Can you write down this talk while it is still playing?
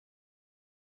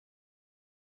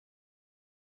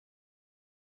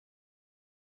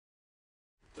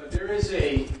But there is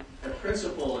a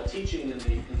principle, a teaching in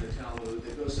the Talmud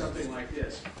that goes something like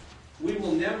this. We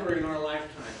will never in our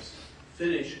lifetimes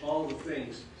finish all the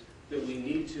things that we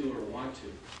need to or want to.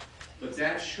 But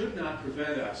that should not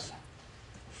prevent us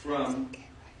from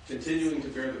continuing to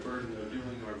bear the burden of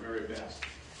doing our very best.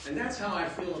 And that's how I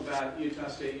feel about Utah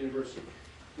State University.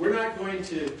 We're not going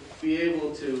to be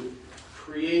able to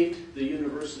create the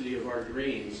university of our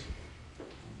dreams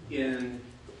in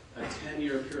a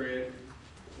 10-year period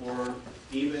or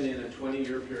even in a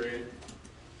 20-year period.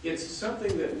 It's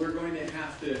something that we're going to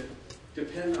have to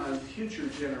depend on future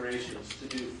generations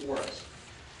to do for us.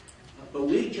 But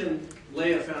we can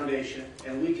lay a foundation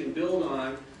and we can build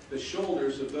on the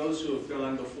shoulders of those who have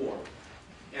gone before.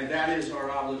 And that is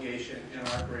our obligation and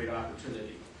our great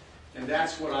opportunity. And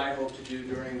that's what I hope to do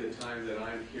during the time that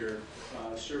I'm here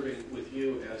serving with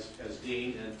you as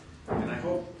Dean, and I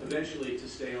hope eventually to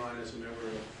stay on as a member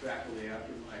of the faculty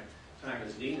after my time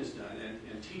as Dean is done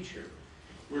and teach here.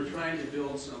 We're trying to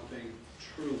build something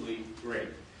truly great.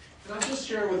 And I'll just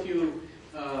share with you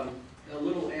a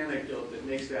little anecdote that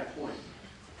makes that point.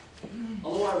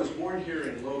 Although I was born here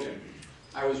in Logan,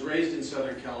 I was raised in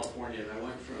Southern California, and I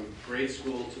went from grade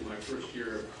school to my first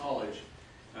year of college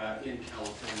in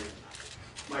California.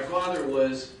 My father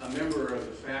was a member of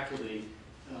the faculty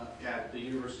at the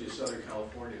University of Southern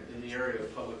California in the area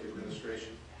of public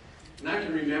administration. And I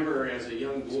can remember as a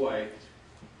young boy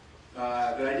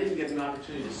that I didn't get an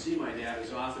opportunity to see my dad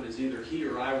as often as either he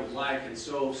or I would like, and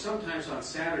so sometimes on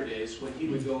Saturdays when he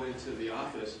would go into the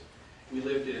office, we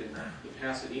lived in the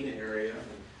Pasadena area, and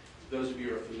those of you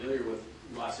who are familiar with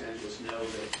Los Angeles know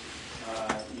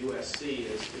that USC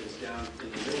is down in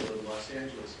the middle of Los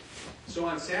Angeles. So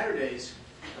on Saturdays,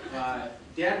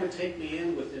 Dad would take me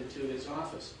in with him to his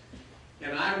office.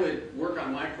 And I would work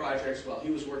on my projects while he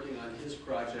was working on his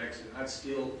projects, and I'd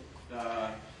steal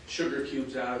sugar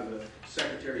cubes out of the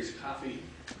secretary's coffee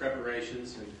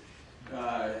preparations.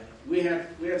 And we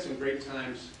had some great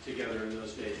times together in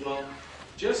those days. Well,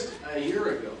 just a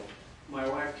year ago, my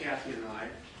wife Kathy and I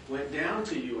went down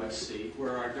to USC,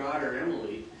 where our daughter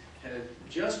Emily had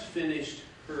just finished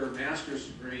her master's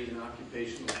degree in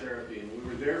occupational therapy, and we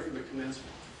were there for the commencement.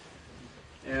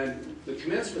 And the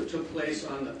commencement took place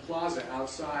on the plaza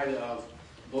outside of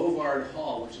Bovard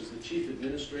Hall, which is the chief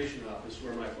administration office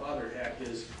where my father had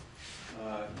his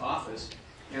office,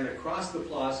 and across the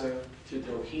plaza to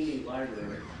Doheny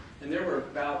Library. And there were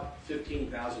about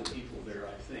 15,000 people there,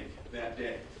 I think, that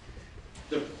day.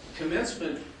 The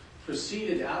commencement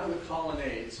proceeded out of the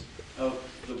colonnades of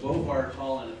the Bovard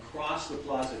Hall and across the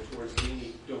plaza towards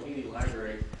Doheny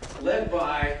Library, led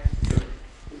by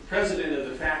the president of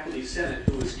the faculty senate,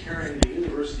 who was carrying the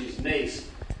university's mace,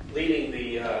 leading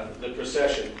the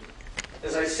procession.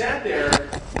 As I sat there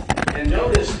and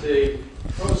noticed the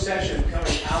procession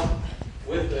coming out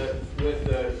with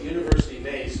the university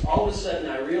mace, all of a sudden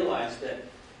I realized that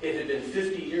it had been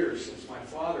 50 years since my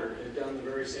father had done the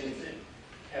very same thing,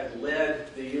 had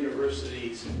led the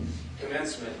university's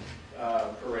commencement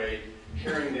parade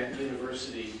carrying that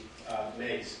university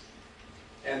mace.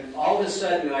 And all of a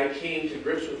sudden I came to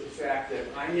grips with the fact that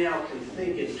I now can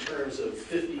think in terms of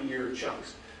 50-year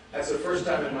chunks. That's the first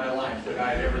time in my life that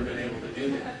I'd ever been able to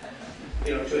do that.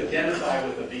 You know, to identify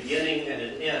with a beginning and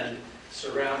an end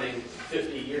surrounding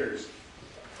 50 years.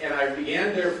 And I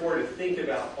began, therefore, to think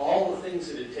about all the things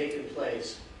that had taken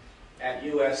place at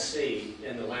USC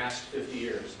in the last 50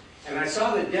 years. And I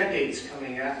saw the decades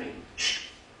coming at me,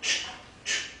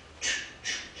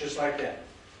 just like that.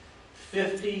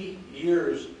 50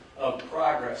 years of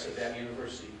progress at that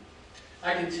university.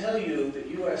 I can tell you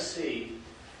that USC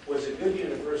was a good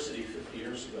university 50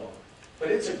 years ago,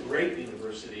 but it's a great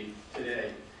university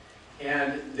today.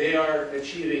 And they are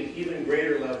achieving even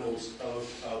greater levels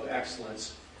of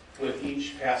excellence with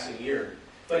each passing year.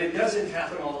 But it doesn't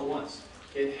happen all at once.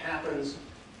 It happens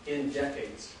in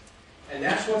decades. And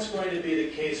that's what's going to be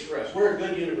the case for us. We're a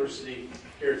good university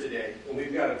here today, and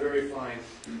we've got a very fine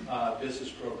business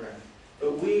program.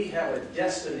 But we have a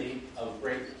destiny of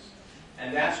greatness.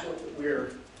 And that's what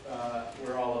we're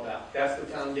all about. That's the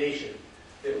foundation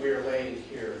that we're laying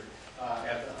here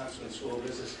at the Huntsman School of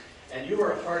Business. And you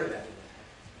are a part of that.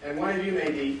 And one of you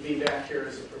may be back here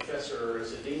as a professor or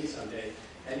as a dean someday,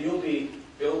 and you'll be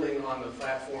building on the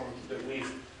platform that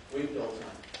we've built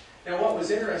on. Now, what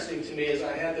was interesting to me as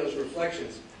I had those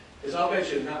reflections is I'll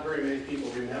bet you not very many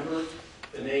people remember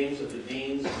the names of the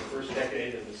deans in the first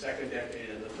decade and the second decade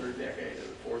and the third decade and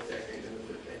the fourth decade and the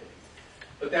fifth decade.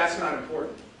 But that's not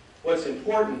important. What's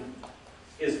important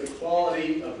is the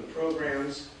quality of the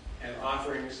programs and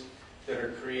offerings that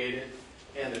are created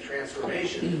and the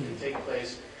transformation that can take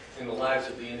place in the lives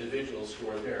of the individuals who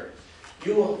are there.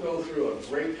 You will go through a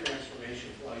great transformation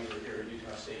while you are here at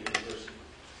Utah State University.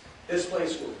 This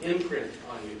place will imprint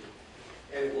on you,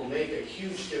 and it will make a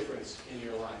huge difference in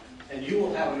your life. And you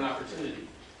will have an opportunity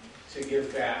to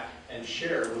give back and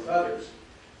share with others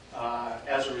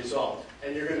as a result.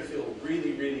 And you're going to feel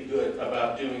really, really good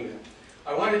about doing that.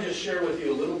 I want to just share with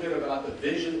you a little bit about the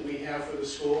vision we have for the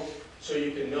school so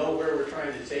you can know where we're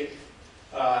trying to take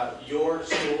your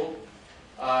school.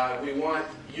 We want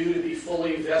you to be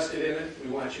fully vested in it.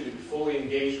 We want you to be fully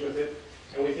engaged with it.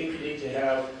 And we think you need to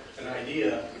have an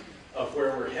idea of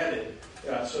where we're headed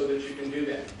so that you can do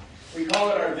that. We call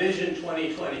it our Vision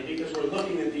 2020 because we're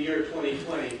looking at the year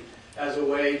 2020 as a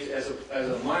way, as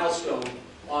a milestone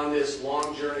on this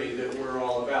long journey that we're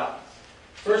all about.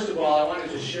 First of all, I wanted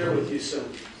to share with you some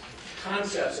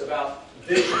concepts about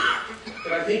vision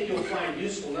that I think you'll find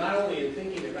useful not only in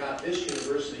thinking about this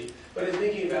university, but in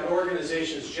thinking about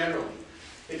organizations generally.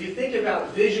 If you think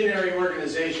about visionary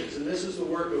organizations, and this is the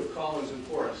work of Collins and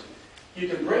Porras, you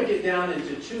can break it down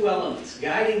into two elements,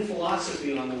 guiding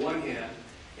philosophy on the one hand,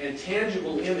 and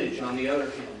tangible image on the other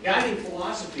hand. Guiding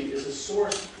philosophy is a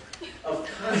source of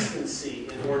constancy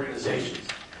in organizations.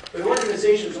 But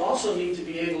organizations also need to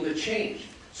be able to change.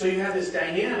 So you have this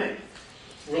dynamic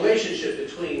relationship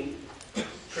between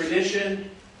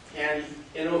tradition and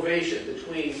innovation,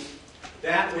 between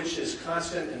that which is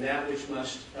constant and that which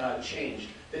must change,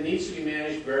 that needs to be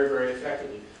managed very, very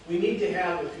effectively. We need to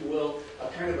have, if you will, a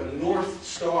kind of a north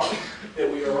star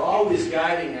that we are always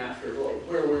guiding after,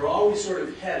 where we're always sort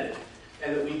of headed,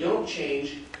 and that we don't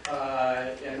change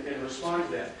and respond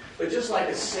to that. But just like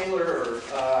a sailor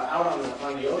out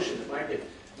on the ocean that might get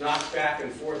knocked back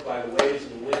and forth by the waves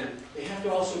and the wind, they have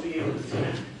to also be able to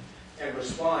think and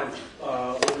respond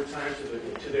over time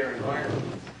to their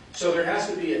environment. So there has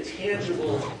to be a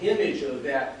tangible image of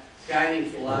that guiding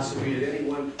philosophy at any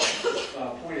one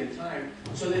point in time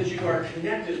so that you are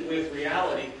connected with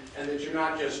reality and that you're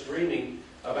not just dreaming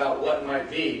about what might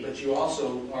be, but you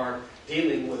also are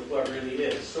dealing with what really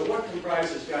is. So what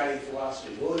comprises guiding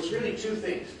philosophy? Well, it's really two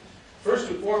things. First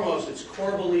and foremost, it's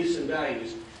core beliefs and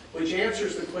values, which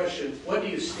answers the question, what do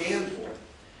you stand for?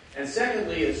 And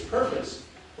secondly, it's purpose,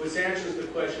 which answers the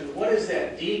question, what is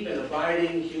that deep and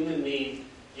abiding human need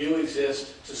you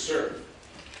exist to serve?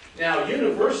 Now,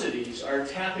 universities are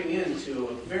tapping into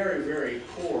a very, very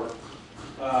core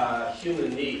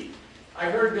human need. I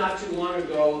heard not too long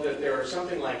ago that there are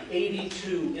something like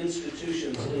 82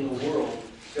 institutions in the world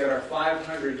that are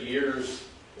 500 years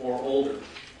or older.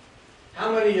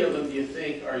 How many of them do you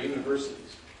think are universities?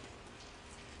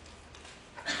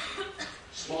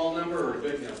 Small number or a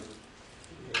big number?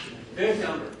 Big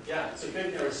number. Yeah, it's a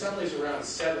big number. Someplace around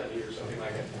 70 or something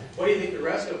like that. What do you think the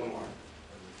rest of them are?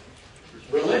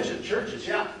 Religion, churches,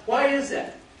 yeah. Why is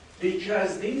that?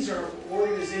 Because these are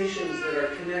organizations that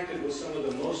are connected with some of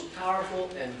the most powerful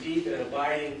and deep and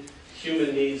abiding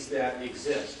human needs that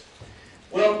exist.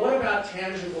 Well, what about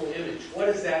tangible image? What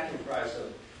is that comprised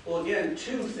of? Well, again,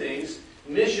 two things.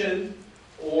 Mission,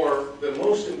 or the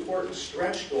most important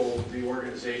stretch goal of the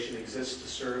organization, exists to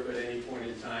serve at any point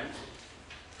in time.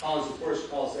 Collins, of course,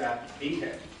 calls that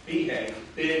BHAG. BHAG,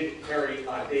 big, hairy,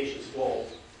 audacious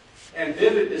goals. And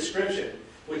vivid description,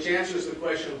 which answers the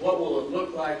question of what will it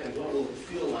look like and what will it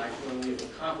feel like when we've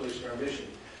accomplished our mission.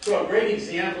 So a great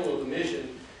example of a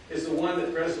mission is the one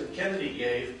that President Kennedy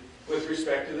gave with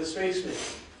respect to the space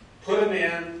mission. Put a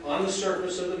man on the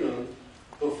surface of the moon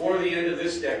before the end of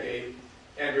this decade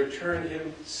and return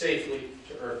him safely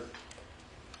to Earth.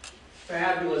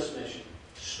 Fabulous mission,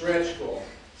 stretch goal,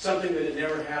 something that had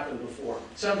never happened before,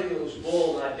 something that was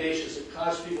bold, audacious, that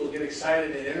caused people to get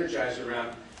excited and energized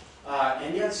around.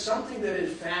 And yet something that in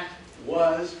fact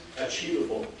was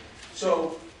achievable.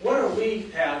 So what do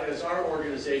we have as our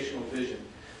organizational vision?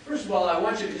 First of all, I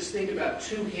want you to just think about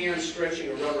two hands stretching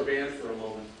a rubber band for a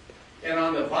moment. And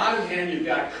on the bottom hand, you've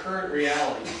got current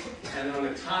reality. And on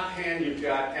the top hand, you've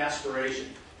got aspiration.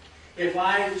 If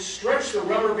I stretch the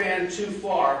rubber band too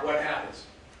far, what happens?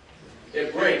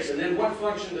 It breaks. And then what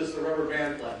function does the rubber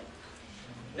band play?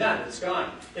 None. It's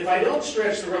gone. If I don't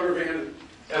stretch the rubber band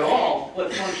at all,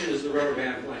 what function is the rubber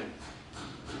band playing?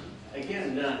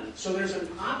 Again, none. So there's an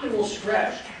optimal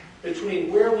stretch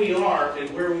between where we are and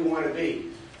where we want to be.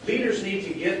 Leaders need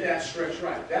to get that stretch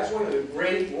right. That's one of the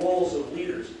great roles of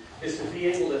leaders, is to be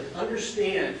able to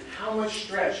understand how much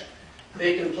stretch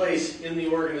they can place in the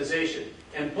organization.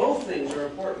 And both things are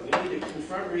important. We need to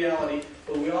confront reality,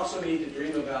 but we also need to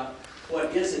dream about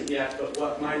what isn't yet, but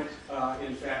what might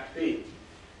in fact be.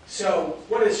 So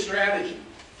what is strategy?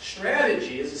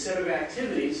 Strategy is a set of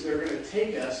activities that are going to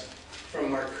take us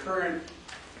from our current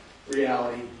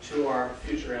reality to our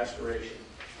future aspiration.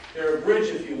 They're a bridge,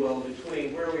 if you will,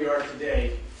 between where we are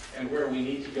today and where we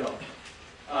need to go.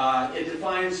 It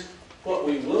defines what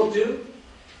we will do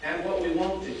and what we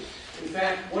won't do. In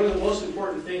fact, one of the most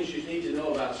important things you need to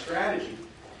know about strategy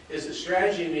is that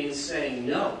strategy means saying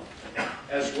no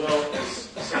as well as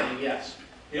saying yes.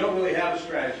 You don't really have a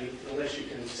strategy unless you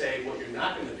can say what you're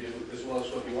not going to do as well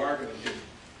as what you are going to do.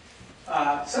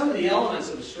 Some of the elements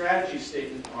of a strategy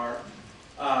statement are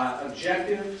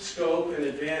objective, scope, and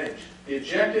advantage. The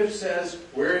objective says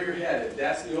where you're headed.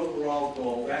 That's the overall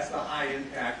goal. That's the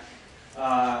high-impact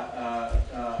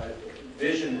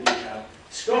vision that you have.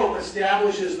 Scope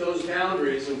establishes those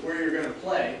boundaries of where you're going to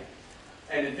play.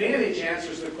 And advantage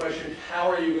answers the question, how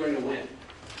are you going to win?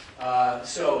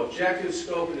 So objective,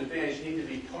 scope, and advantage need to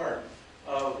be part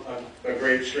of a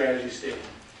great strategy statement.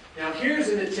 Now here's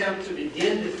an attempt to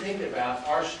begin to think about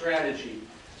our strategy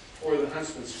for the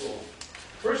Huntsman School.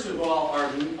 First of all,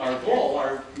 our goal,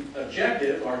 our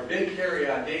objective, our big, hairy,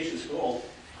 audacious goal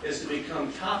is to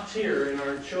become top tier in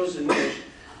our chosen niche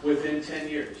within 10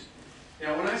 years.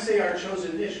 Now when I say our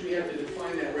chosen niche, we have to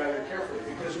define that rather carefully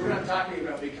because we're not talking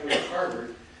about becoming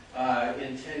Harvard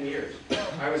in 10 years.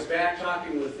 I was back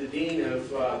talking with the dean of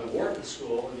the Wharton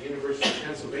School at the University of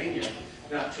Pennsylvania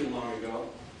not too long ago,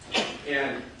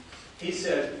 and he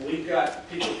said, we've got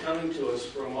people coming to us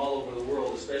from all over the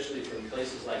world, especially from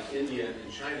places like India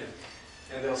and China,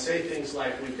 and they'll say things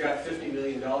like, we've got $50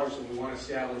 million and we want to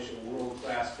establish a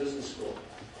world-class business school.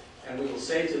 And we will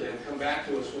say to them, come back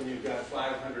to us when you've got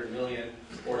 $500 million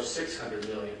or $600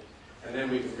 million. And then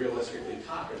we can realistically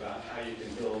talk about how you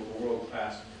can build a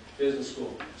world-class business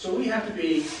school. So we have to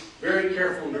be very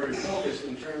careful and very focused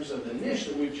in terms of the niche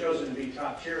that we've chosen to be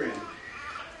top tier in.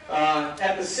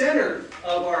 At the center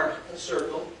of our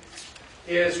circle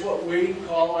is what we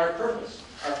call our purpose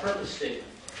statement.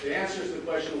 It answers the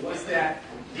question, what's that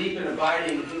deep and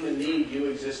abiding human need you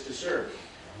exist to serve?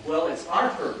 Well, it's our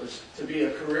purpose to be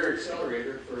a career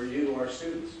accelerator for you, our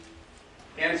students,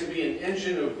 and to be an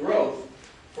engine of growth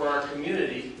for our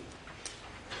community,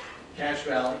 Cache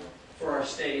Valley, for our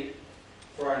state,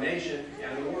 for our nation,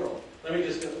 and the world. Let me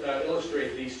just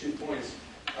illustrate these 2 points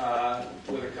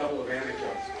with a couple of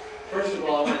anecdotes. First of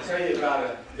all, I want to tell you about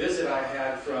a visit I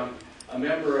had from a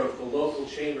member of the local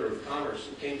Chamber of Commerce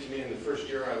who came to me in the first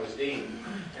year I was dean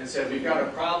and said, we've got a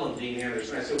problem, Dean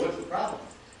Anderson. I said, what's the problem?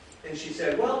 And she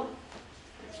said, well,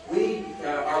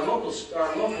 our local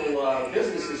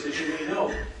businesses, as you may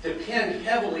know, depend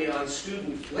heavily on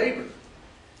student labor.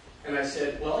 And I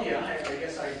said, well, yeah, I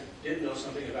guess I did know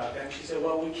something about that. And she said,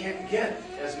 well, we can't get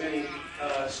as many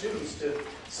students to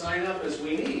sign up as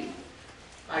we need.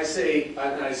 I said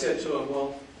to him,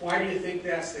 well, why do you think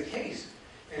that's the case?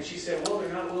 And she said, well,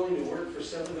 they're not willing to work for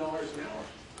 $7 an hour.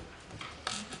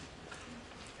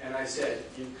 And I said,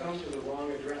 you've come to the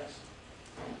wrong address.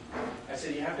 I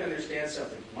said, you have to understand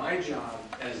something. My job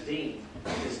as dean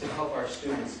is to help our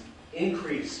students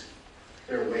increase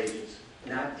their wages,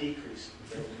 not decrease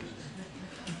their wages.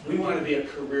 We want to be a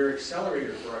career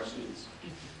accelerator for our students.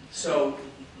 So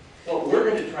what we're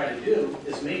going to try to do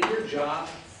is make your job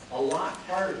a lot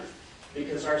harder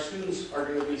because our students are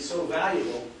going to be so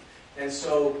valuable and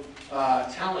so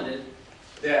talented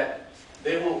that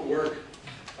they won't work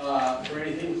for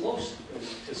anything close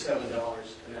to $7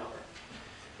 an hour.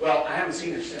 Well, I haven't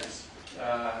seen her since.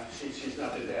 She's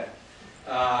not did that.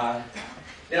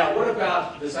 Now, what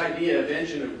about this idea of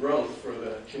engine of growth for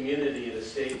the community, the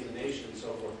state, the nation, and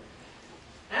so forth?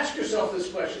 Ask yourself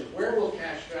this question. Where will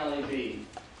Cache Valley be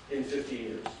in 50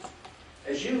 years?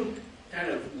 As you kind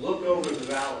of look over the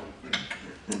valley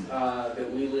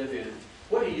that we live in,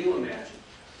 what do you imagine?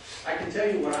 I can tell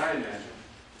you what I imagine.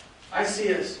 I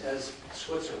see us as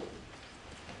Switzerland.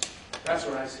 That's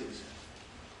what I see us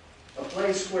as. A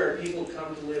place where people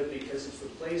come to live because it's the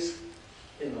place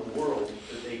in the world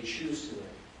that they choose to live.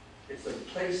 It's the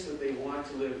place that they want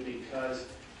to live because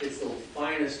it's the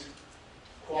finest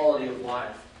quality of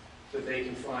life that they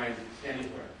can find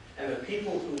anywhere. And the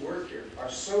people who work here are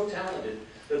so talented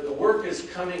that the work is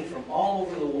coming from all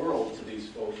over the world to these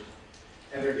folks.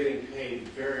 And they're getting paid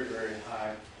very, very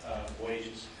high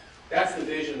wages. That's the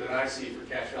vision that I see for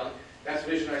Cache Valley. That's the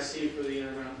vision I see for the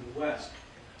Intermountain West.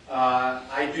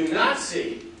 I do not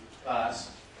see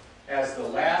us as the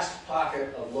last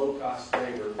pocket of low-cost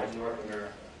labor in North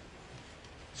America.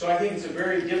 So I think it's a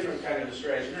very different kind of a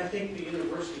strategy, and I think the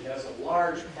university has a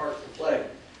large part to play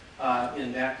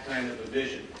in that kind of a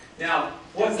vision. Now,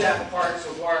 what's that part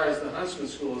so far as the Huntsman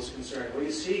School is concerned? Well,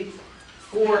 you see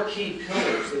 4 key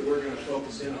pillars that we're going to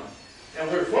focus in on. And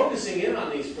we're focusing in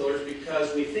on these pillars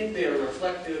because we think they are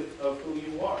reflective of who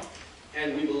you are.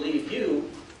 And we believe you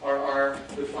are our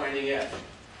defining edge.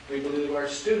 We believe our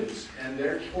students and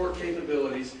their core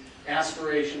capabilities,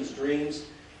 aspirations, dreams,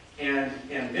 and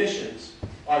ambitions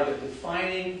are the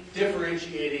defining,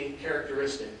 differentiating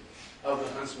characteristic of the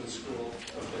Huntsman School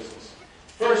of Business.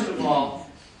 First of all,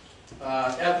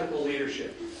 ethical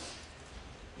leadership.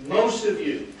 Most of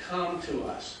you come to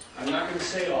us, I'm not going to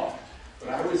say all, but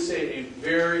I would say a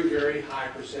very, very high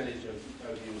percentage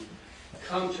of you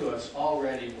come to us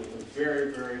already with a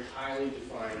very, very highly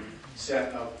defined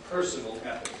set of personal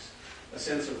ethics, a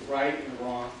sense of right and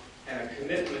wrong, and a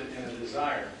commitment and a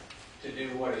desire to do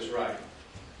what is right.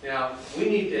 Now, we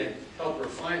need to help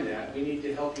refine that. We need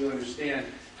to help you understand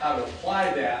how to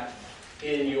apply that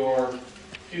in your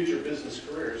future business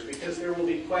careers, because there will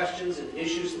be questions and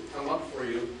issues that come up for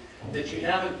you that you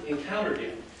haven't encountered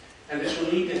yet, and that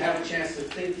you'll need to have a chance to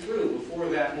think through before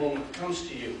that moment comes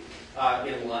to you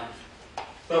in life.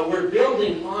 But we're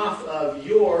building off of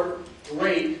your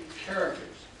great characters.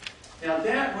 Now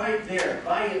that right there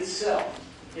by itself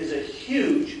is a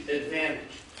huge advantage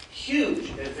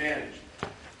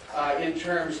in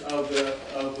terms of the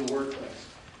workplace.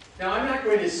 Now I'm not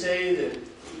going to say that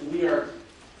we are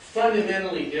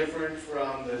fundamentally different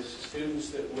from the students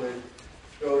that would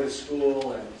go to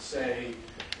school and say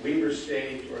Weber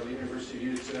State or the University of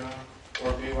Utah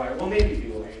or BYU. Well, maybe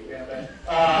BYU. Yeah,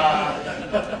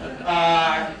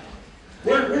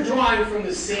 but we're drawing from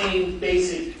the same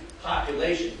basic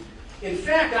population. In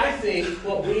fact, I think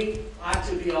what we ought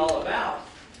to be all about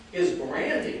is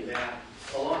branding that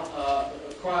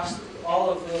across all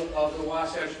of the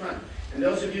Wasatch Front. And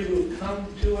those of you who have come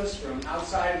to us from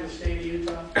outside of the state of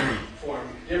Utah, from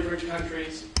different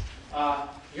countries,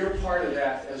 you're part of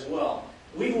that as well.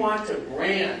 We want to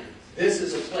brand this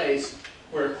as a place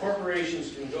where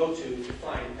corporations can go to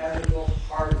find ethical,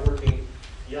 hardworking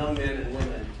young men and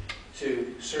women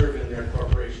to serve in their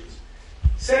corporations.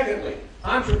 Secondly,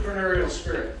 entrepreneurial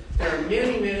spirit. There are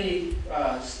many, many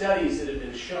studies that have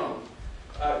been shown,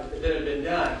 that have been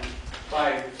done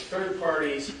by third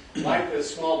parties like the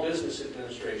Small Business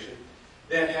Administration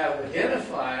that have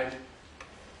identified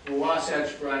the Wasatch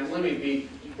Front. Let me be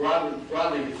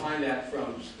broadly define that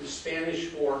from the Spanish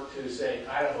Fork to, say,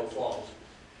 Idaho Falls,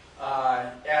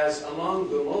 as among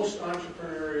the most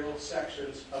entrepreneurial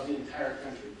sections of the entire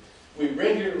country. We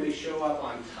regularly show up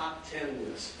on top 10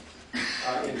 lists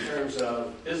in terms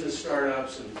of business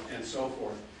startups and so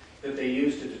forth that they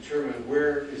use to determine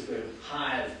where is the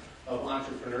hive of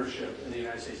entrepreneurship in the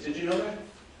United States. Did you know that,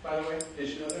 by the way? Did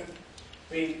you know that?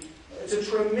 I mean, it's a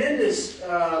tremendously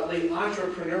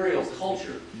entrepreneurial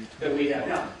culture that we have.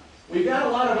 Now, we've got a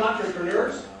lot of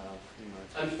entrepreneurs.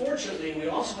 Unfortunately, we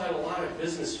also have a lot of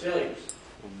business failures.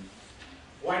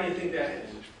 Why do you think that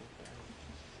is?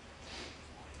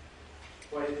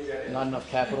 Why do you think that is? Not enough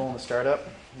capital in the startup?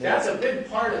 That's a big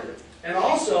part of it. And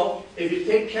also, if you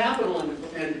take capital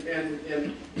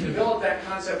and develop that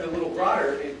concept a little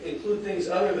broader, include things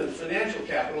other than financial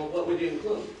capital, what would you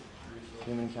include?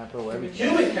 Human capital, everything.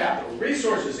 Human capital,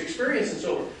 resources, experience, and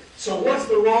so forth. So what's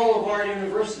the role of our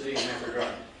university in that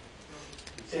regard?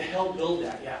 To help build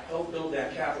that, help build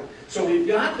that capital. So we've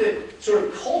got the sort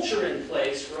of culture in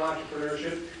place for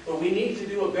entrepreneurship, but we need to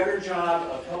do a better job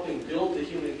of helping build the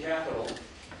human capital,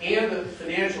 and the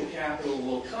financial capital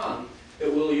will come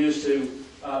that we'll use to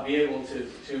be able to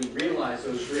realize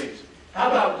those dreams. How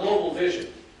about global vision?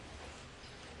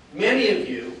 Many of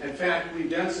you, in fact, we've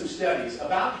done some studies,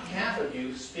 about half of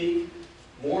you speak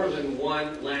more than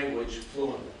one language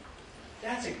fluently.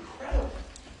 That's incredible.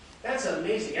 That's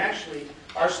amazing. Actually,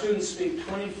 our students speak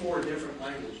 24 different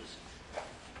languages.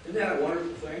 Isn't that a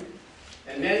wonderful thing?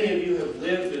 And many of you have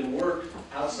lived and worked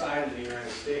outside of the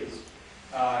United States.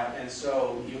 And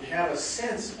so you have a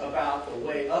sense about the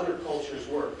way other cultures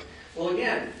work. Well,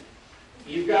 again,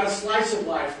 you've got a slice of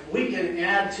life. We can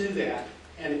add to that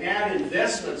and add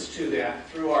investments to that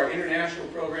through our international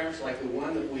programs like the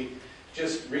one that we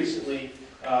just recently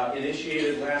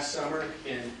initiated last summer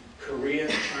in Korea,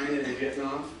 China, and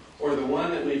Vietnam, or the one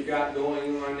that we've got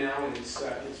going on now, and it's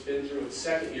been through its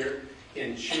second year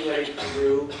in Chile,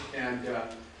 Peru,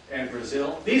 and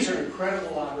Brazil. These are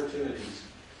incredible opportunities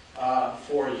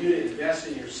for you to invest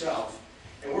in yourself.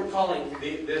 And we're calling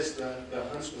this the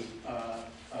Huntsman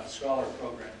Scholar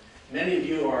Program. Many of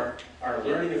you are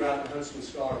learning about the Huntsman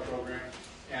Scholar Program,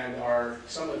 and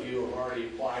some of you have already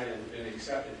applied and been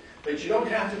accepted. But you don't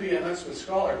have to be a Huntsman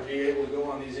Scholar to be able to go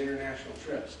on these international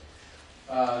trips.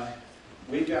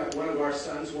 We've got one of our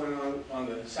sons went on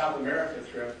the South America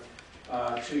trip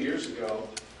 2 years ago.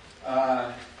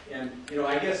 And, you know,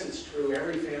 I guess it's true.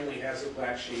 Every family has a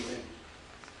black sheep. And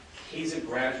He's a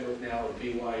graduate now at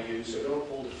BYU, so don't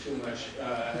hold it too much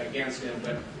against him.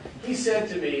 But he said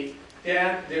to me,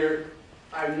 Dad,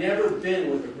 I've never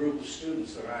been with a group of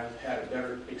students that I've had a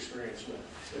better experience with.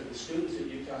 He said, the students at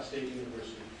Utah State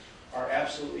University are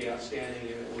absolutely outstanding,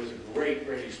 and it was a great,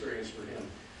 great experience for him.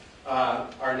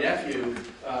 Our nephew,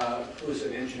 who's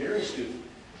an engineering student,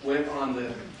 went on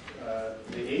the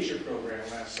Asia program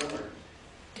last summer,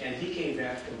 and he came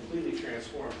back completely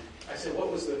transformed. I said,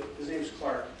 his name's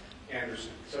Clark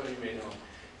Anderson, some of you may know.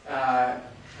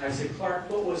 I said, Clark,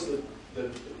 what was the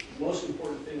most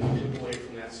important thing you took away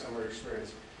from that summer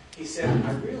experience? He said,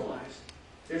 I realized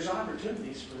there's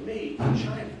opportunities for me in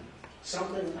China,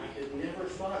 something I had never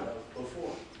thought of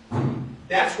before.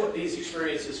 That's what these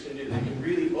experiences can do. They can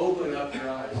really open up your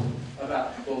eyes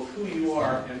about both who you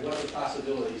are and what the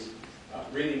possibilities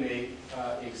really may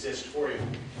exist for you.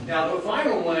 Now, the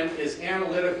final one is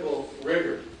analytical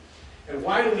rigor. And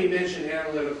why do we mention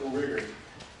analytical rigor?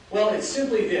 Well, it's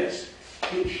simply this.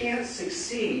 You can't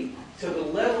succeed to the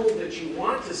level that you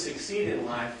want to succeed in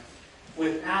life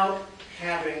without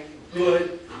having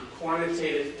good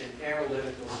quantitative and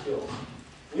analytical skills.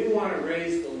 We want to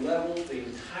raise the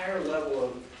entire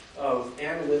level of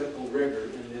analytical rigor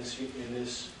in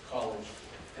this college.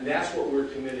 And that's what we're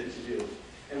committed to do.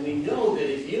 And we know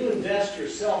that if you invest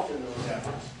yourself in those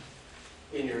efforts,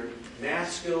 in your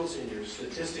math skills, in your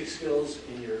statistics skills,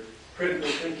 in your critical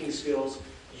thinking skills,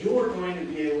 you're going to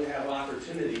be able to have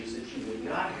opportunities that you would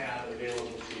not have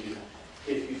available to you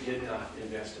if you did not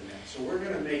invest in that. So we're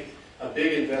going to make a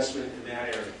big investment in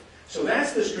that area. So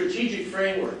that's the strategic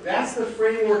framework. That's the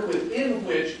framework within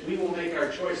which we will make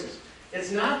our choices.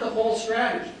 It's not the whole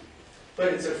strategy,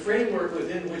 but it's a framework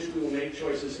within which we will make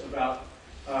choices about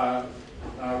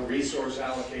resource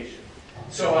allocation.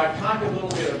 So I've talked a little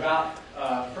bit about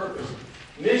purpose.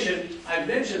 Mission, I've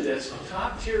mentioned this,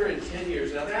 top tier in 10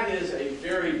 years. Now that is a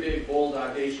very big, bold,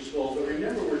 audacious goal, but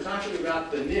remember we're talking about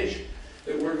the niche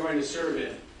that we're going to serve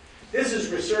in. This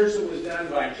is research that was done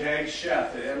by Jag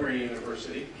Sheff at Emory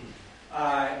University.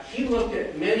 He looked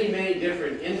at many, many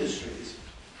different industries,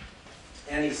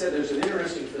 and he said there's an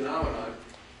interesting phenomenon.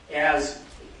 As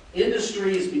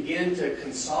industries begin to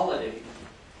consolidate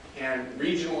and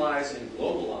regionalize and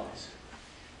globalize,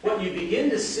 what you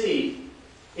begin to see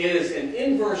is an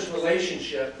inverse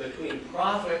relationship between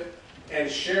profit and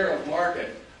share of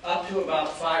market up to about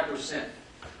 5%.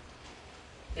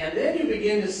 And then you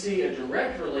begin to see a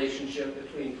direct relationship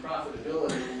between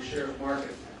profitability and share of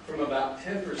market from about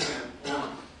 10%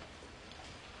 on.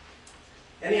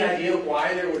 Any idea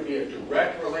why there would be a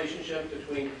direct relationship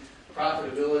between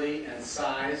profitability and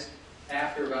size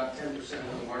after about 10%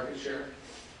 of the market share?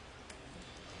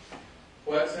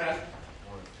 What's that?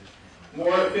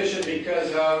 More efficient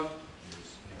because of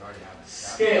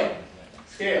scale.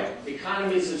 Scale.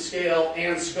 Economies of scale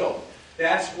and scope.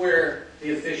 That's where the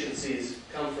efficiencies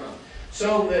come from.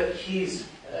 So that he's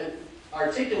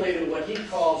articulated what he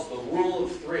calls the rule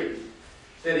of three.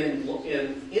 That in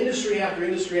industry after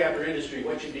industry after industry,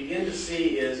 what you begin to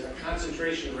see is a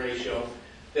concentration ratio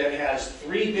that has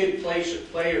three big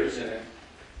players in it.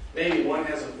 Maybe one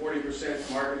has a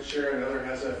 40% market share, another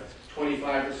has a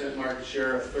 25% market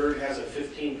share, a third has a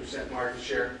 15% market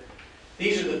share.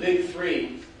 These are the big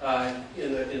three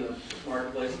in the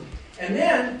marketplace. And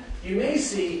then you may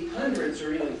see hundreds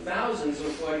or even thousands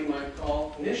of what you might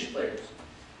call niche players.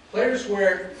 Players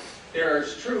where there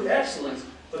is true excellence,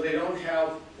 but they don't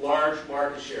have large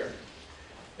market share.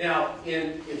 Now,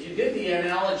 if you did the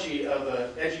analogy of an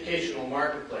educational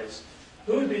marketplace,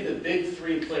 who would be the big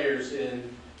three players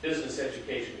in business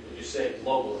education, would you say,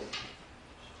 globally?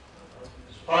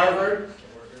 Harvard,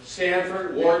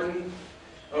 Stanford, Wharton,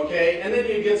 okay? And then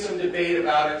you get some debate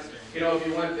about it. You know, if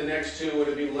you went the next two, would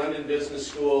it be London Business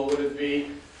School? Would it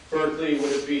be Berkeley?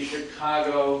 Would it be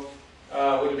Chicago?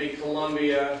 Would it be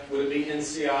Columbia? Would it be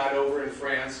INSEAD over in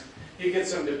France? You get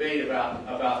some debate about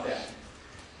that.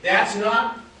 That's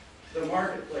not the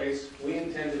marketplace we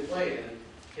intend to play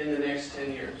in the next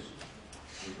 10 years.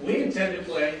 We intend to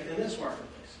play in this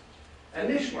marketplace, a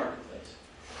niche marketplace.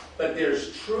 But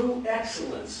there's true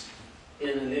excellence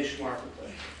in the niche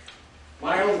marketplace.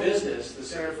 My own business, the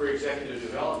Center for Executive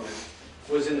Development,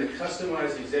 was in the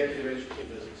customized executive education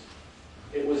business.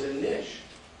 It was a niche.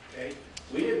 Okay?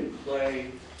 We didn't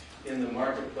play in the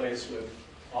marketplace with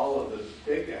all of the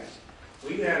big guys.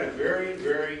 We had a very,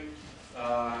 very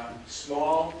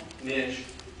small niche,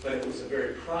 but it was a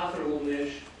very profitable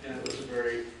niche, and it was a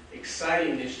very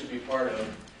exciting niche to be part of.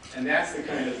 And that's the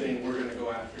kind of thing we're going to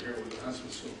go after here with the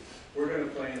Huntsman School. We're going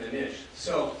to play in the niche.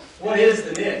 So what is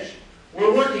the niche?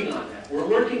 We're working on that. We're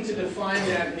working to define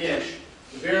that niche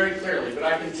very clearly, but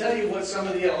I can tell you what some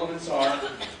of the elements are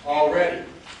already.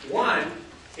 One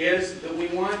is that we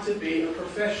want to be a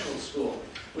professional school.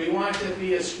 We want to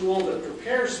be a school that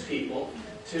prepares people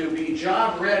to be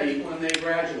job ready when they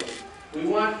graduate. We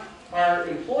want our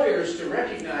employers to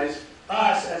recognize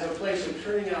us as a place of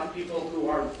turning out people who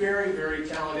are very, very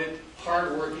talented,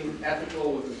 hardworking,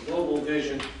 ethical, with a global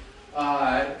vision,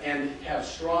 and have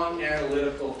strong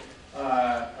analytical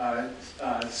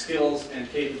skills and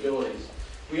capabilities.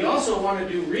 We also want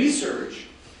to do research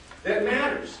that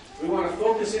matters. We want to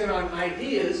focus in on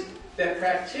ideas that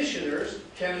practitioners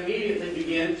can immediately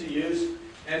begin to use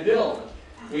and build.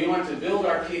 We want to build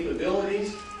our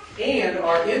capabilities and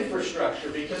our infrastructure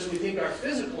because we think our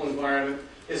physical environment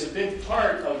is a big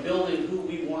part of building who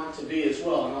we want to be as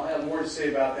well. And I'll have more to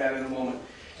say about that in a moment.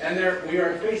 And we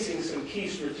are facing some key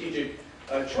strategic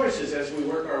choices as we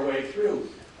work our way through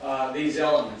these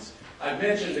elements. I've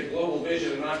mentioned the global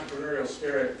vision and entrepreneurial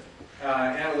spirit,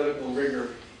 analytical rigor,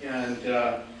 and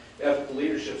ethical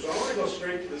leadership. So I want to go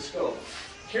straight to the scope.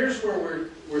 Here's where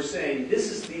we're saying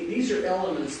these are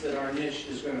elements that our niche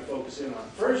is going to focus in on.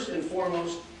 First and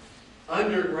foremost,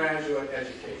 undergraduate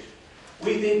education.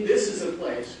 We think this is a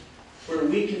place where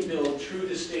we can build true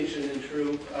distinction and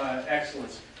true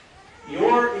excellence.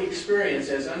 Your experience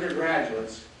as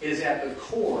undergraduates is at the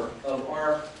core of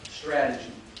our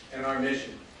strategy and our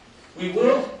mission. We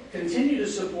will continue to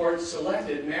support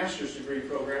selected master's degree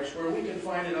programs where we can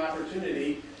find an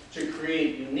opportunity to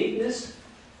create uniqueness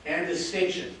and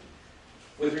distinction.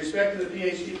 With respect to the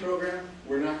PhD program,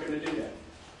 we're not going to do that.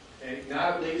 Okay?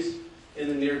 Not at least in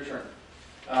the near term.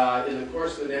 In the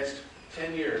course of the next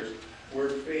 10 years, we're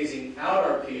phasing out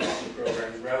our PhD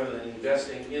programs rather than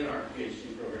investing in our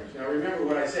PhD programs. Now remember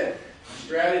what I said.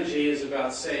 Strategy is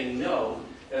about saying no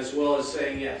as well as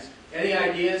saying yes. Any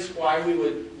ideas why we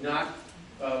would not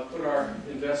put our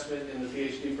investment in the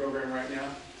PhD program right now?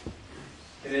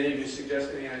 Can any of you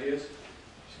suggest any ideas?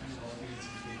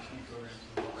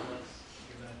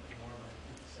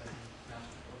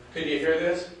 Could you hear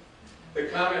this? The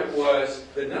comment was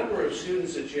the number of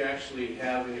students that you actually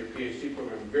have in your PhD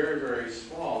program is very, very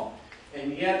small,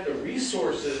 and yet the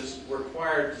resources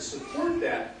required to support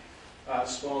that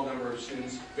small number of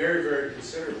students very, very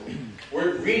considerable.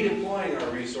 We're redeploying our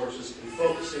resources and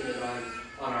focusing it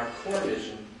on our core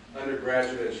mission,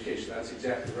 undergraduate education. That's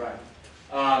exactly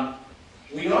right.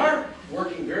 We are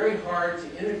working very hard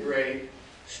to integrate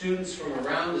students from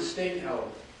around the state, however.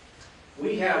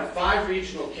 We have 5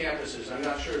 regional campuses. I'm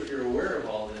not sure if you're aware of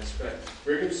all this, but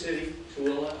Brigham City,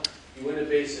 Tooele, Uinta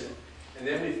Basin, and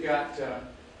then we've got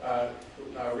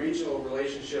regional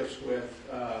relationships with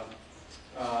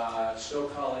Stowe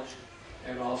College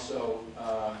and also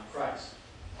Price.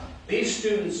 These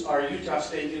students are Utah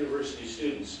State University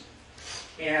students,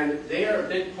 and they are a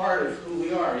big part of who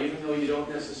we are, even though you don't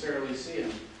necessarily see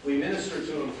them. We minister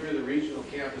to them through the regional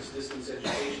campus distance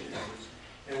education efforts,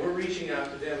 and we're reaching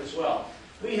out to them as well.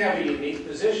 We have a unique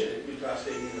position at Utah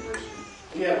State University.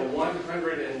 We have a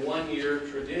 101-year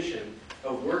tradition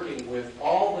of working with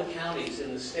all the counties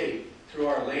in the state through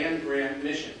our land grant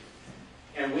mission.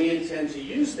 And we intend to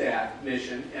use that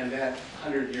mission and that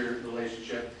 100-year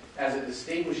relationship as a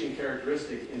distinguishing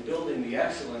characteristic in building the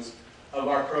excellence of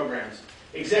our programs.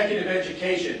 Executive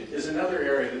education is another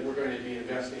area that we're going to be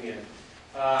investing in.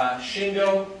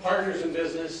 Shingo, Partners in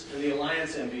Business, and the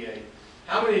Alliance MBA.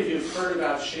 How many of you have heard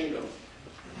about Shingo?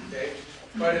 Okay,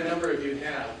 quite a number of you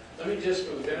have. Let me just,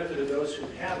 for the benefit of those who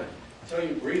haven't, tell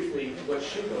you briefly what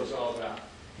Shingo is all about.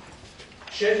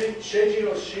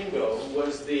 Shigeo Shingo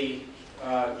was the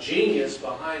genius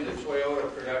behind the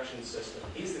Toyota production system.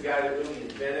 He's the guy that really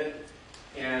invented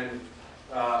and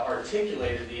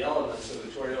articulated the elements of the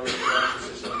Toyota production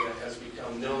system that has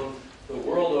become known the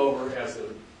world over as the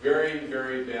very,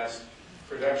 very best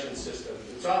production system.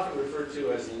 It's often referred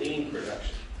to as lean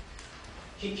production.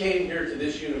 He came here to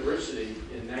this university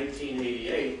in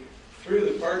 1988 through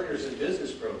the Partners in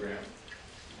Business program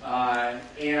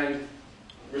and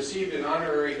received an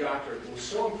honorary doctorate and was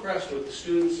so impressed with the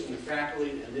students and the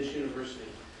faculty in this university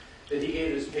that he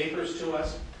gave his papers to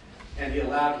us and he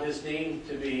allowed his name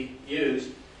to be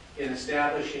used in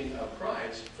establishing a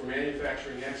prize for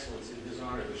manufacturing excellence in his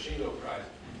honor, the Shingo Prize,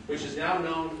 which is now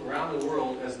known around the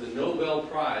world as the Nobel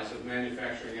Prize of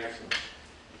Manufacturing Excellence.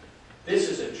 This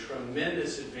is a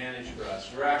tremendous advantage for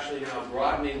us. We're actually now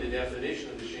broadening the definition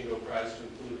of the Shingo Prize to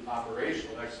include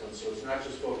operational excellence, so it's not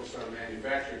just focused on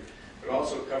manufacturing, but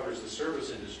also covers the service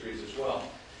industries as well.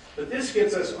 But this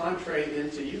gets us entree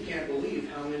into, you can't believe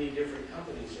how many different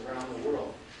companies around the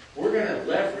world. We're going to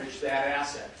leverage that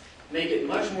asset. make it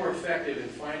much more effective in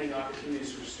finding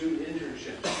opportunities for student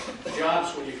internships,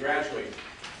 jobs when you graduate.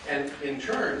 And in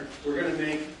turn, we're going to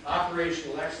make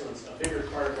operational excellence a bigger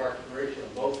part of our curriculum,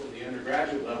 both at the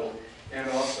undergraduate level and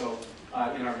also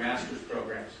in our master's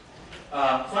programs.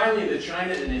 Finally, the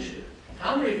China Initiative.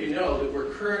 How many of you know that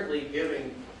we're currently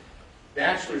giving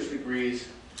bachelor's degrees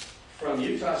from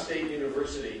Utah State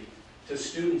University to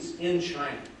students in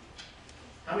China?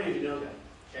 How many of you know that?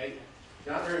 Okay,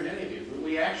 not very many of you, but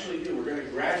we actually do. We're going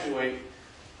to graduate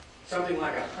something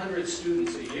like 100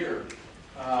 students a year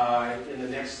in the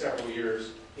next several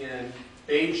years in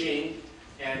Beijing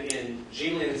and in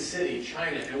Jilin City,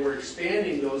 China, and we're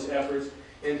expanding those efforts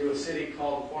into a city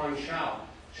called Guangzhou,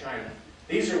 China.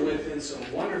 These are within some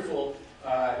wonderful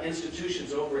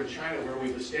institutions over in China where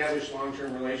we've established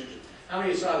long-term relationships. How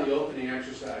many saw the opening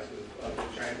exercise of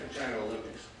the China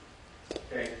Olympics?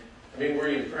 Okay, I mean, were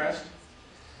you impressed?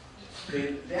 I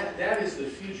mean, that is the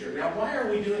future. Now, why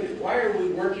are we doing it? Why are we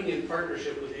working in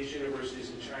partnership with these universities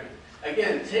in China?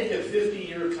 Again, take a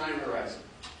 50-year time horizon.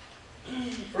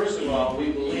 First of all,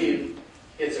 we believe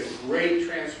it's a great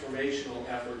transformational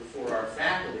effort for our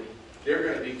faculty. They're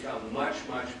going to become much,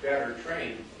 much better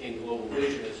trained in global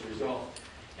vision as a result.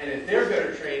 And if they're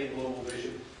better trained in global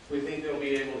vision, we think they'll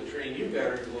be able to train you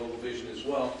better in global vision as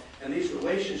well. And these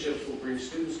relationships will bring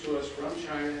students to us from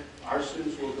China. Our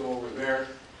students will go over there.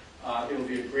 It'll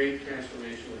be a great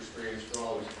transformational experience for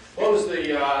all of us. What was the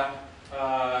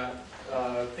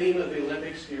theme of the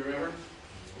Olympics? Do you remember?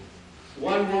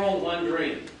 One world, one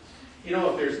dream. You know,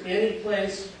 if there's any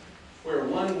place where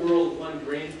one world, one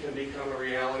dream can become a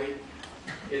reality,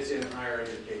 it's in higher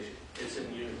education. It's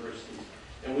in universities.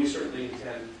 And we certainly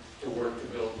intend to work to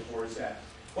build towards that.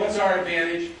 What's our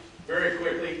advantage? Very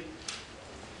quickly,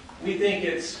 we think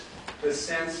it's the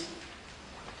sense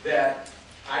that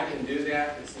I can do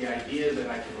that. It's the idea that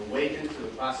I can awaken to the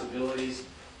possibilities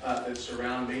that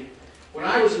surround me. When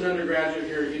I was an undergraduate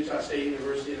here at Utah State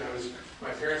University, and my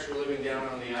parents were living down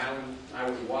on the island, I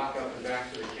would walk up and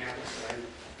back to the campus, and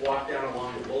I'd walk down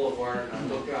along the boulevard, and I'd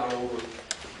look out over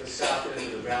the south end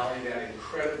of the valley, that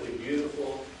incredibly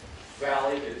beautiful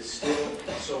valley that is still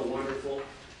so wonderful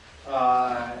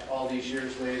all these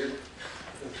years later.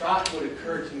 The thought would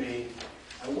occur to me,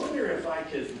 I wonder if I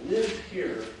could live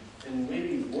here and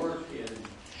maybe work in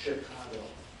Chicago.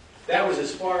 That was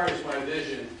as far as my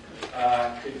vision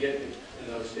could get me in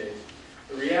those days.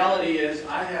 The reality is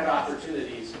I had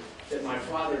opportunities that my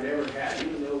father never had,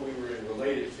 even though we were in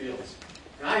related fields.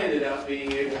 And I ended up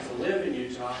being able to live in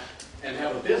Utah and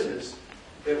have a business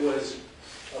that was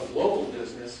a global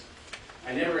business.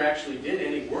 I never actually did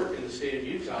any work in the state of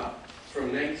Utah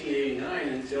from 1989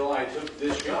 until I took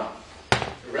this job.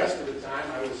 The rest of the time,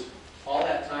 all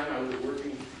that time I was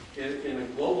working in a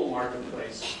global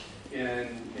marketplace in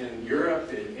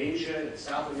Europe, in Asia, in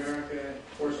South America,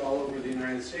 of course all over the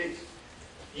United States.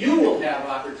 You will have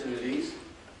opportunities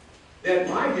that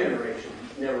my generation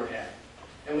never had.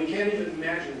 And we can't even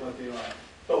imagine what they are.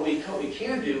 But what we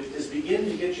can do is begin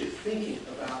to get you thinking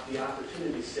about the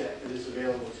opportunity set that is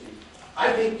available to you.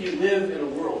 I think you live in a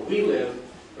world, we live,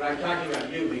 but I'm talking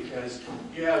about you because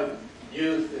you have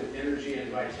youth and energy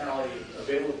and vitality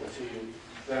available to you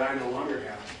that I no longer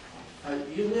have.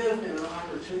 You live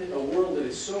in a world that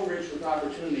is so rich with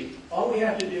opportunity. All we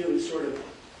have to do is sort of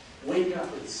wake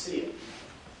up and see it.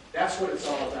 That's what it's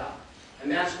all about.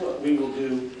 And that's what we will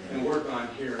do and work on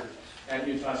here at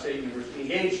Utah State University.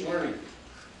 Engaged learning.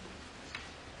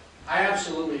 I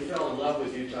absolutely fell in love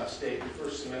with Utah State the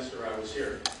first semester I was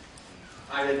here.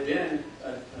 I had been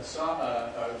a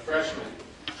freshman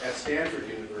at Stanford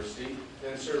University,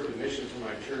 then served a mission to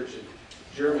my church in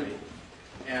Germany.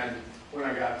 And when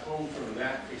I got home from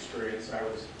that experience, I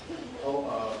was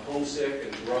homesick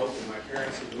and broke, and my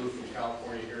parents had moved from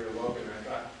California here to Logan. And I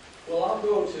thought, well, I'll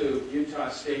go to Utah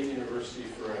State University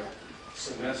for a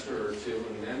semester or two,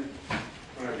 and then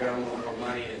when I've got a little more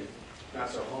money and not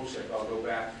so homesick, I'll go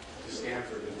back to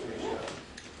Stanford and finish up.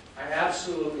 I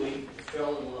absolutely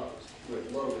fell in love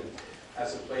with Logan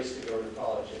as a place to go to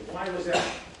college. And why was that?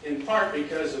 In part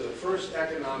because of the first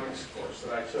economics course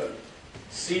that I took,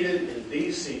 seated in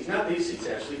these seats, not these seats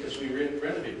actually, because we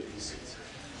renovated these seats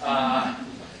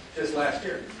just last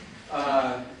year,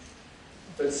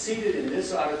 but seated in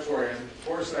this auditorium, the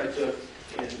course that I took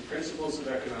in Principles of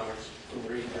Economics from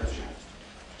Reed Merchant,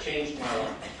 changed my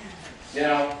life.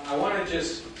 Now, I want to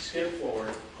just skip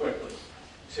forward quickly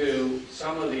to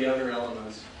some of the other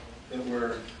elements that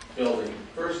we're building.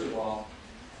 First of all,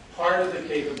 part of the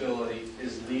capability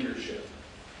is leadership.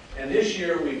 And this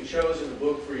year we've chosen a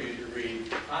book for you to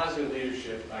read, Positive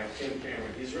Leadership by Tim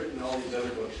Cameron. He's written all these other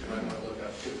books you might want to look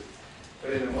up too.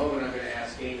 But in a moment, I'm going to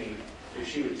ask Amy if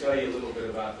she would tell you a little bit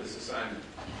about this assignment.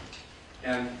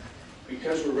 And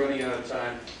because we're running out of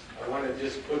time, I want to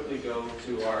just quickly go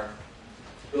to our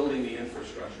building the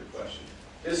infrastructure question.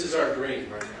 This is our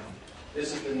dream right now.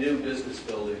 This is the new business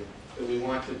building that we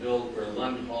want to build where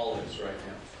Lund Hall is right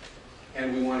now.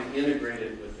 And we want to integrate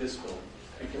it with this building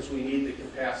because we need the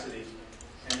capacity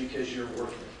and because you're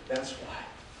working. That's why.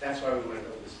 That's why we want to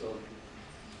build this building.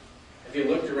 Have you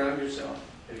looked around yourself?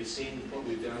 Have you seen what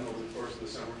we've done over the course of the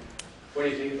summer? What do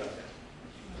you think about that?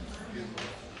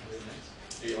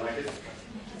 Do you like it?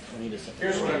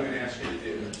 Here's what I'm going to ask you to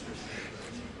do.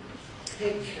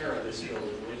 Take care of this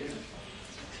building, will you?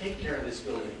 Take care of this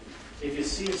building. If you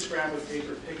see a scrap of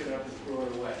paper, pick it up and throw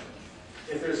it away.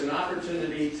 If there's an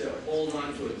opportunity to hold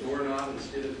on to a doorknob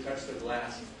instead of touch the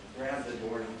glass, grab the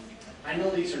doorknob. I know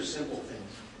these are simple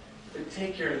things, but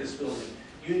take care of this building.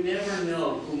 You never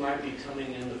know who might be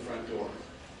coming in the front door.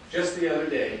 Just the other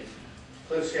day,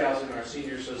 Cliff Skousen, our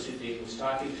senior associate dean, was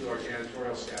talking to our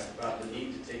janitorial staff about the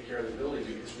need to take care of the building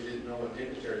because we didn't know what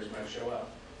dignitaries might show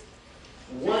up.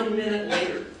 1 minute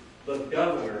later, the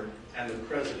governor and the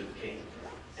president came,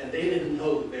 and they didn't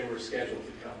know that they were scheduled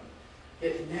to come.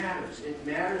 It matters. It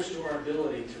matters to our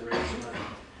ability to raise money.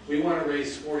 We want to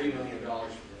raise $40 million for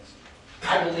this.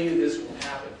 I believe this will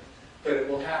happen, but it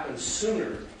will happen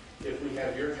sooner if we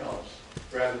have your help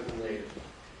rather than later.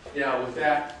 Now, with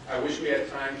that, I wish we had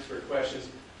time for questions.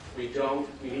 We don't.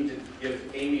 We need to give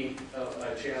Amy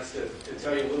a chance to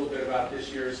tell you a little bit about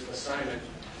this year's assignment.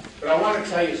 But I want to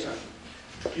tell you something.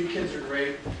 You kids are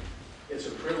great. It's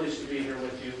a privilege to be here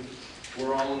with you.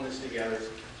 We're all in this together.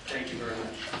 Thank you very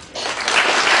much.